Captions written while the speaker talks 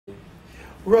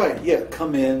Right, yeah,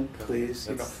 come in, please.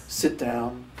 Come. Sit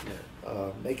down.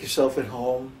 Yeah. Make yourself at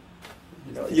home.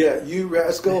 Yeah, you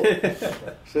rascal.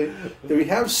 See, we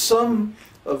have some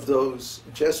of those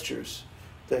gestures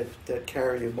that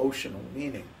carry emotional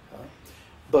meaning,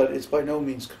 but it's by no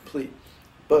means complete.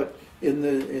 But in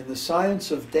the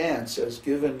science of dance, as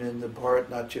given in the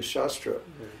Bharat-Natya Shastra,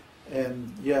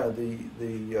 and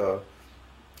the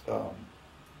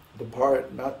Bharat,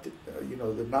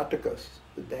 the Natakas,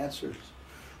 the dancers,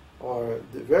 are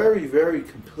the very, very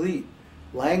complete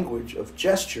language of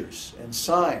gestures and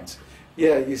signs.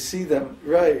 Yeah, you see them,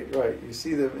 right. You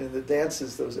see them in the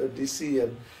dances, those Odissi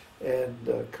and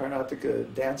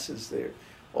Karnataka dances there,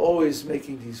 always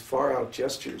making these far-out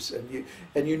gestures, and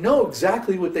you know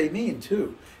exactly what they mean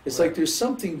too. It's like there's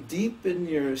something deep in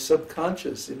your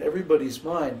subconscious, in everybody's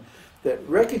mind, that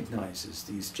recognizes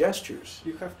these gestures.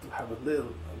 You have to have a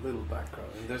little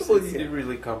background, and it's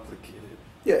really complicated.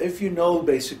 Yeah, if you know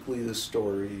basically the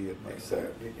story and like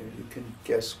that, you can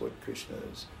guess what Krishna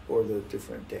is, or the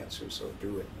different dancers are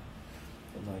doing,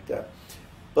 and like that.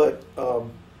 But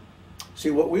see,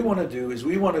 what we want to do is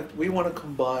we want to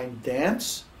combine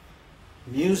dance,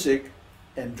 music,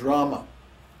 and drama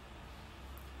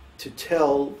to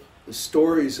tell the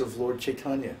stories of Lord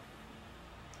Chaitanya.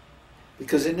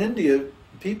 Because in India,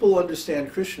 people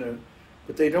understand Krishna,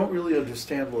 but they don't really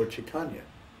understand Lord Chaitanya.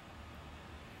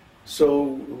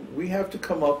 So we have to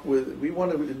come up with, we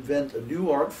want to invent a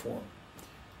new art form,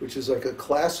 which is like a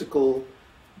classical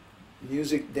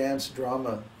music, dance,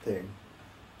 drama thing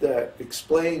that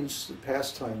explains the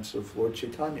pastimes of Lord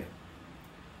Chaitanya.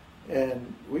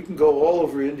 And we can go all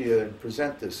over India and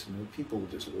present this, and the people will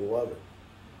just love it.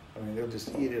 I mean, they'll just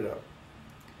eat it up.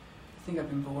 I think I've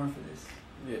been born for this.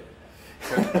 Yeah.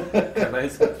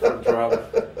 Nice for drama.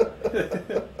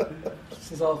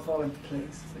 This is all falling into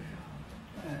place.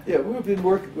 Yeah, we've been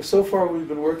working. So far, we've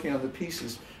been working on the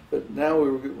pieces, but now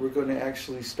we're going to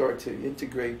actually start to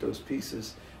integrate those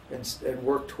pieces and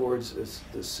work towards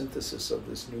the synthesis of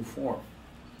this new form.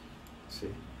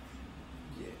 See?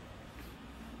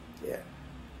 Yeah.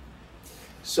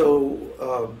 So,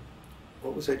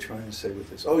 what was I trying to say with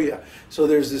this? Oh, yeah. So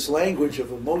there's this language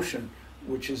of emotion,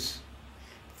 which is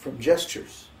from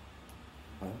gestures,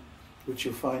 which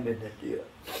you'll find in India,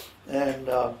 and.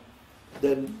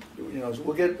 Then,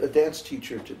 we'll get a dance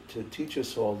teacher to teach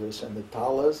us all this, and the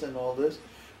talas and all this,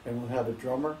 and we'll have a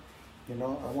drummer. I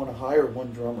want to hire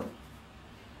one drummer,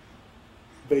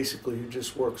 basically, who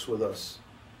just works with us,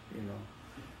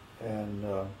 and,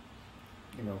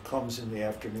 comes in the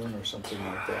afternoon or something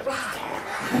like that.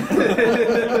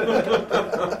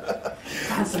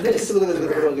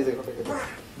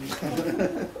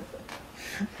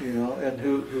 And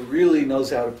who really knows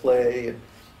how to play, and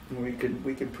we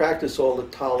can practice all the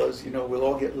talas. We'll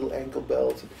all get little ankle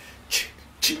bells.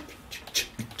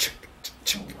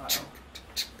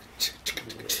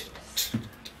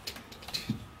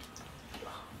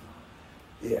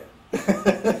 Yeah.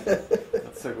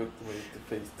 That's a good way to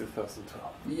face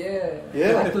 2012. Yeah.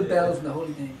 Ankle bells and the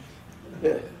holy name.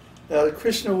 Yeah. Now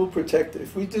Krishna will protect it.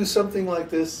 If we do something like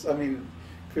this,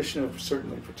 Krishna will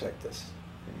certainly protect us.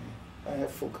 I have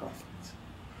full confidence.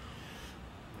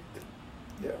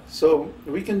 Yeah, so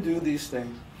we can do these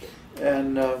things,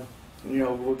 and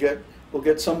we'll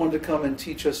get someone to come and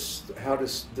teach us how to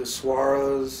the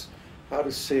swaras, how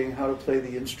to sing, how to play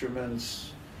the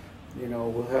instruments.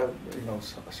 We'll have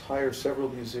hire several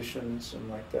musicians and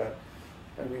like that.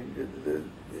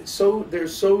 They're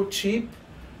so cheap.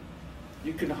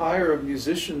 You can hire a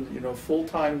musician,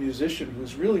 full-time musician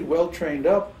who's really well trained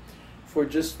up for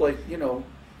just like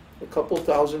a couple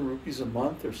thousand rupees a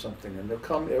month or something, and they'll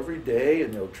come every day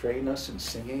and they'll train us in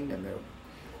singing, and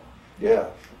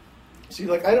see,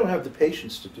 like, I don't have the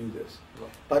patience to do this.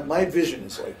 But my vision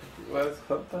is like,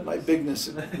 my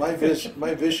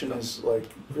vision is like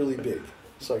really big.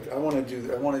 It's like I want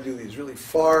to do these really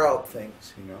far out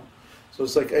things, So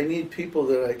it's like I need people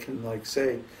that I can like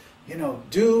say,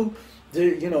 do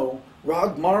the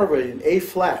Rag Marva in A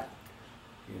flat,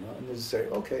 and they say,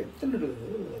 okay.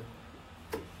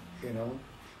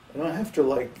 I don't have to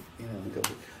like, go,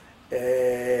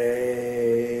 hey,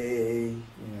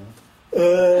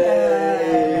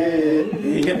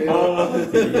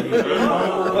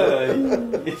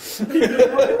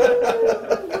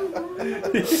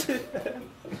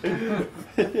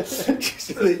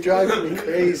 They drive me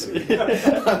crazy.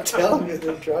 I'm telling you,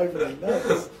 they drive me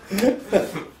nuts.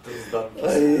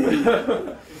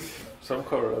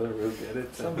 Somehow or other we'll get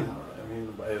it. Somehow.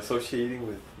 By associating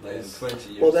with...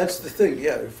 20 years. Well, that's the thing,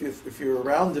 yeah. If you're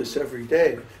around this every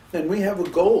day, then we have a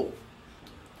goal.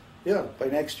 Yeah, by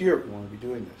next year we want to be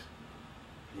doing this.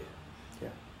 Yeah.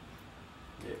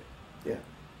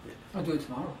 I'll do it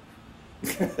tomorrow.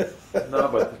 No,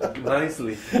 but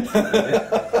nicely.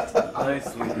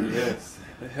 Nicely, yes.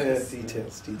 Yeah,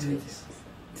 details.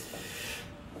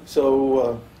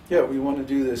 So, yeah, we want to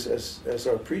do this as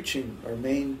our preaching, our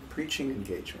main preaching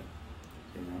engagement.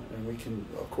 You know, and we can,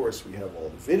 of course, we have all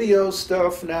the video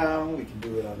stuff now. We can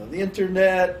do it on the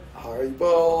internet.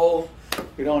 Haribo.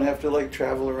 We don't have to like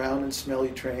travel around in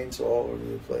smelly trains all over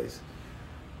the place.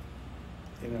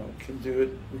 You know,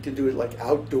 we can do it like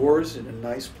outdoors in a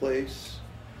nice place.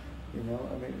 You know,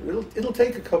 I mean, it'll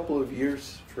take a couple of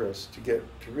years for us to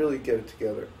really get it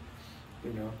together.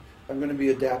 You know, I'm going to be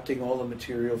adapting all the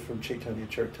material from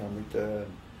Caitanya-caritāmṛta,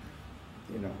 and,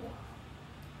 you know,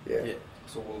 yeah.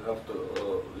 So we'll have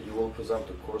to, you will present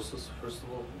the courses first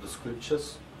of all, the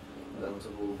scriptures, and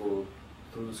we'll go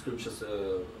through the scriptures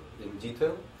in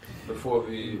detail before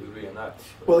we reenact.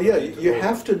 Well, yeah, you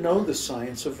have to know the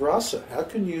science of rasa. How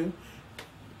can you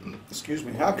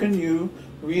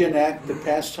reenact the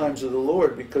pastimes of the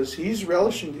Lord? Because He's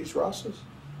relishing these rasas.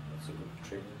 That's a good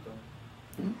training,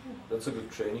 though. That's a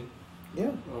good training.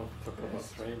 Yeah. Oh, talk about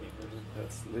training.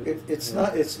 That's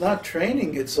It's not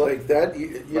training. It's like that.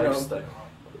 You Lifestyle.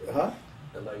 know, huh?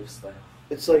 A lifestyle.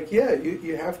 It's like, yeah,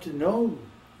 you have to know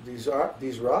these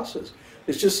rasas.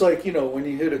 It's just like, you know, when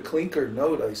you hit a clinker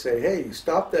note, I say, hey,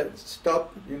 stop that,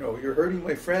 stop, you know, you're hurting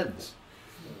my friends.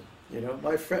 You know,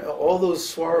 my friend, all those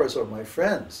swaras are my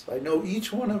friends. I know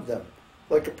each one of them,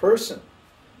 like a person.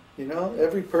 You know,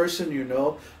 every person, you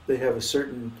know, they have a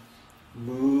certain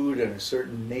mood and a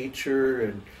certain nature,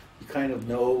 and you kind of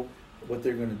know what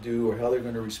they're going to do or how they're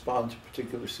going to respond to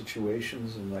particular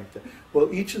situations and like that.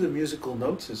 Well, each of the musical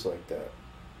notes is like that.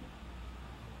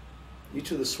 Each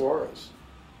of the swaras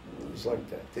is like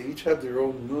that. They each have their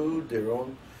own mood, their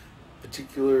own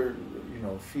particular, you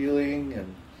know, feeling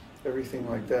and everything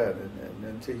like that.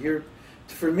 And to hear,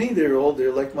 for me,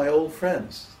 they're like my old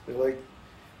friends. They're like,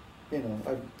 you know,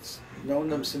 I've known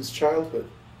them since childhood.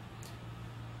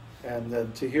 And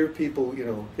then to hear people, you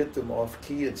know, hit them off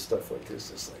key and stuff like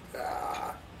this, it's like,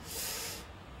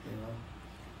 you know.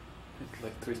 It's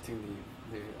like twisting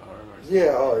the arm or something.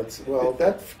 Yeah, well,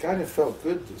 that kind of felt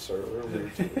good this earlier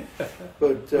too.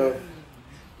 But the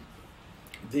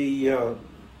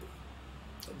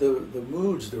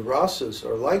moods, the rasas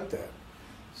are like that.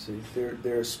 See,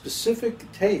 they're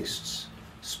specific tastes,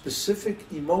 specific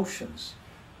emotions.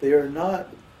 They are not,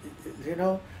 you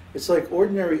know, it's like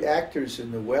ordinary actors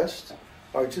in the West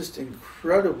are just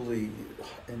incredible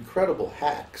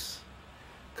hacks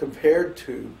compared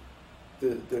to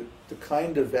the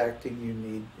kind of acting you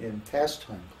need in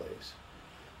pastime plays.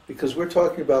 Because we're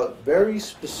talking about very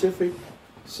specific,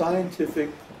 scientific,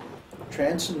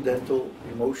 transcendental,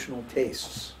 emotional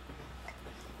tastes.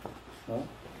 Huh?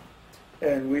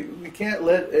 And we can't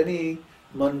let any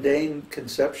mundane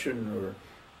conception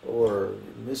or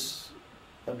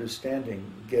misunderstanding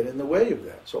get in the way of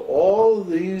that. So all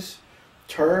these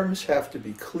terms have to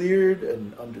be cleared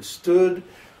and understood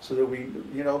so that we,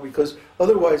 you know, because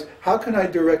otherwise, how can I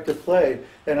direct a play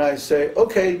and I say,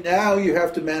 okay, now you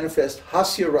have to manifest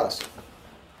hasya rasa.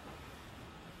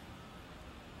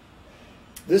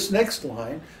 This next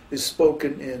line is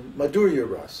spoken in madhurya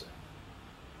rasa.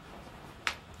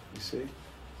 You see?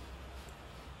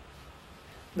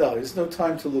 No, there's no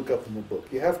time to look up in the book.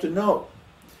 You have to know.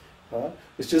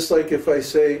 It's just like if I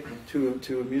say to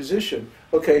a musician,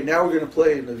 okay, now we're going to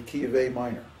play in the key of A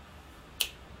minor.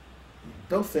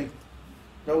 Don't think,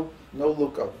 no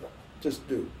look up, just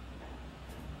do.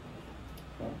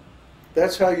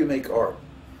 That's how you make art.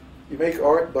 You make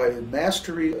art by the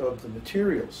mastery of the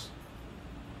materials.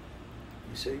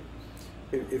 You see?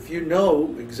 If you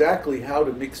know exactly how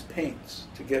to mix paints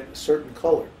to get a certain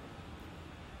color,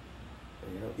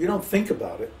 you don't think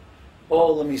about it.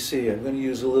 Oh, let me see, I'm going to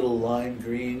use a little lime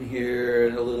green here,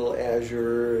 and a little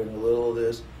azure, and a little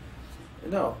this.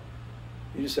 No.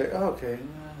 You just say, oh, okay,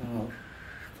 no.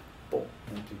 Boom,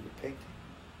 and do your painting.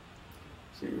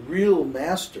 See, a real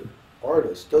master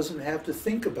artist doesn't have to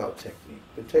think about technique.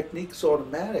 The technique's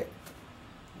automatic.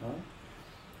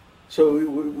 So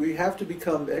we have to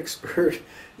become expert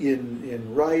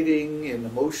in writing, in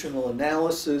emotional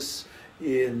analysis,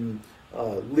 in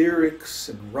lyrics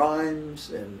and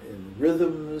rhymes and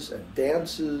rhythms and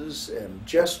dances and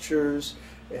gestures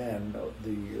and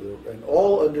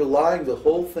all underlying the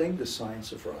whole thing, the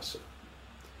science of rasa.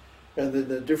 And then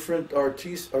the different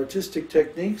artistic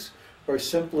techniques are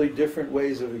simply different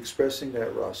ways of expressing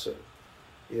that rasa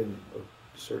in a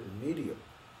certain medium.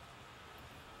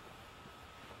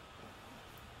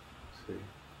 See?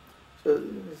 So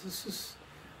this is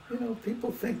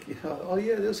people think, oh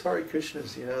yeah, those Hare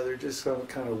Krishnas, they're just some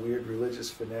kind of weird religious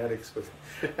fanatics. But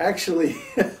actually,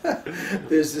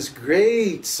 there's this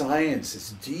great science,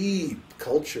 this deep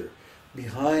culture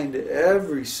behind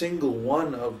every single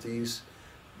one of these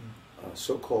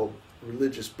so-called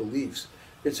religious beliefs.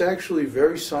 It's actually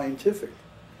very scientific.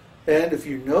 And if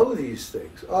you know these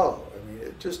things,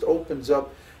 it just opens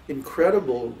up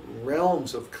incredible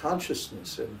realms of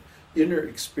consciousness and inner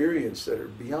experience that are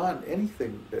beyond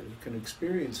anything that you can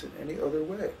experience in any other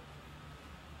way.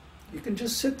 You can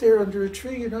just sit there under a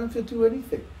tree, you don't have to do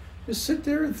anything. Just sit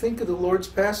there and think of the Lord's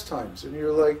pastimes, and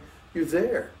you're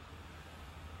there.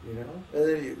 And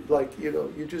then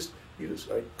you just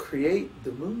create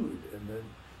the mood, and then,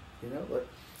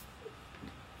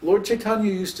 Lord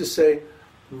Chaitanya used to say,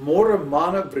 Mora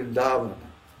mana Vrindavan.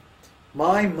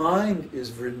 My mind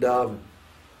is Vrindavan.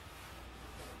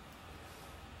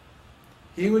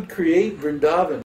 He would create Vrindavan